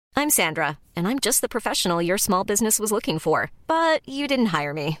I'm Sandra, and I'm just the professional your small business was looking for. But you didn't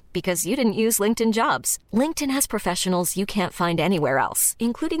hire me because you didn't use LinkedIn Jobs. LinkedIn has professionals you can't find anywhere else,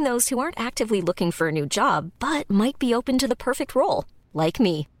 including those who aren't actively looking for a new job, but might be open to the perfect role, like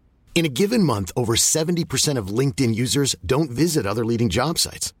me. In a given month, over 70% of LinkedIn users don't visit other leading job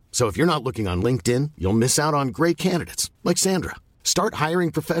sites. So if you're not looking on LinkedIn, you'll miss out on great candidates like Sandra. Start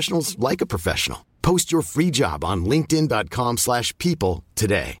hiring professionals like a professional. Post your free job on linkedin.com/people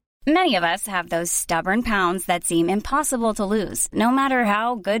today. Many of us have those stubborn pounds that seem impossible to lose, no matter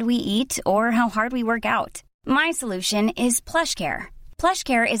how good we eat or how hard we work out. My solution is PlushCare.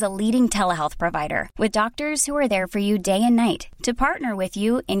 PlushCare is a leading telehealth provider with doctors who are there for you day and night to partner with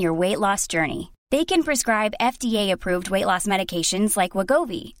you in your weight loss journey. They can prescribe FDA-approved weight loss medications like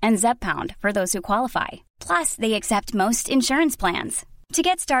Wegovy and Zepbound for those who qualify. Plus, they accept most insurance plans. To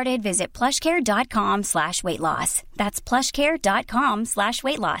get started, visit plushcare.com/weightloss. That's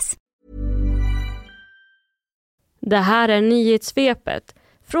plushcare.com/weightloss. Det här är Nyhetssvepet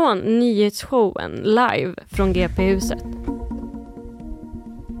från nyhetsshowen live från GP-huset.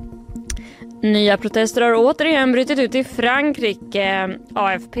 Nya protester har återigen brutit ut i Frankrike.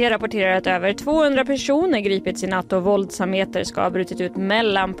 AFP rapporterar att över 200 personer gripits i natt och våldsamheter ska ha brutit ut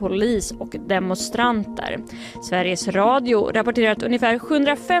mellan polis och demonstranter. Sveriges Radio rapporterar att ungefär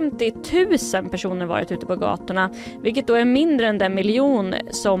 750 000 personer varit ute på gatorna, vilket då är mindre än den miljon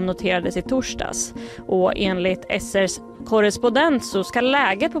som noterades i torsdags. Och enligt SRs korrespondent så ska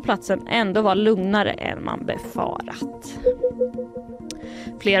läget på platsen ändå vara lugnare än man befarat.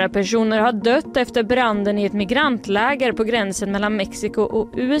 Flera personer har dött efter branden i ett migrantläger på gränsen mellan Mexiko och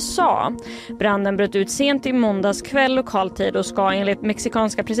USA. Branden bröt ut sent i måndags kväll lokal tid och ska enligt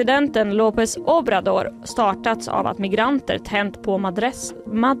mexikanska presidenten López Obrador startats av att migranter tänt på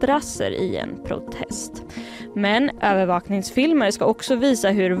madrasser i en protest. Men övervakningsfilmer ska också visa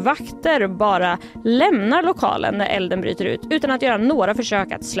hur vakter bara lämnar lokalen när elden bryter ut utan att göra några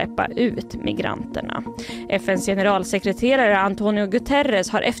försök att släppa ut migranterna. FNs generalsekreterare Antonio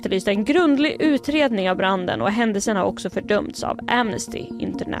Guterres har efterlyst en grundlig utredning av branden och händelsen har också fördömts av Amnesty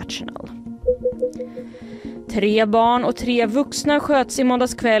International. 3 barn och 3 vuxna sköts i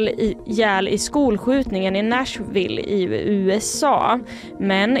måndags kväll ihjäl i skolskjutningen i Nashville i USA.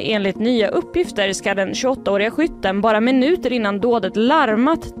 Men enligt nya uppgifter ska den 28-åriga skytten bara minuter innan dådet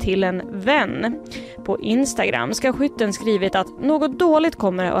larmat till en vän. På Instagram ska skytten skrivit att något dåligt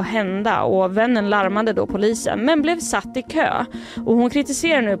kommer att hända och vännen larmade då polisen men blev satt i kö. Och hon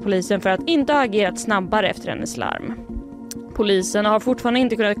kritiserar nu polisen för att inte ha agerat snabbare efter hennes larm. Polisen har fortfarande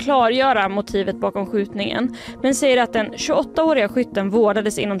inte kunnat klargöra motivet bakom skjutningen men säger att den 28-åriga skytten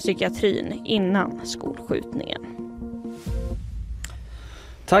vårdades inom psykiatrin innan skolskjutningen.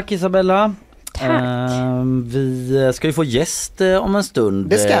 Tack Isabella. Tack. Vi ska ju få gäst om en stund.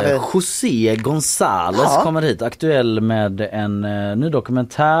 Det ska vi. José González kommer hit, aktuell med en ny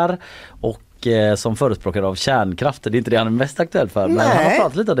dokumentär och som förespråkare av kärnkraft. Det är inte det han är mest aktuell för. Men han har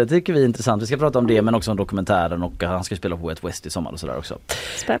pratat lite om det, tycker vi är intressant. Vi ska prata om det men också om dokumentären och han ska spela på ett West i sommar och sådär också.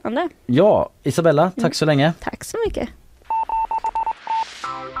 Spännande. Ja, Isabella, tack så länge. Tack så mycket.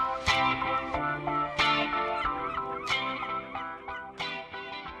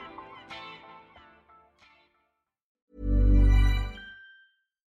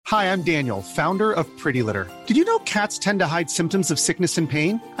 Hi, I'm Daniel, founder of Pretty Litter. Did you know cats tend to hide symptoms of sickness and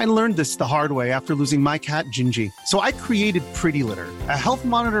pain? I learned this the hard way after losing my cat, Gingy. So I created Pretty Litter, a health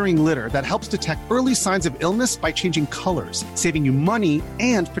monitoring litter that helps detect early signs of illness by changing colors, saving you money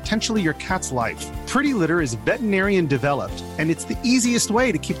and potentially your cat's life. Pretty Litter is veterinarian developed, and it's the easiest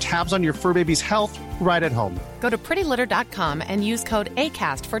way to keep tabs on your fur baby's health right at home. Go to prettylitter.com and use code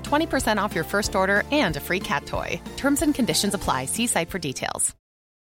ACAST for 20% off your first order and a free cat toy. Terms and conditions apply. See site for details.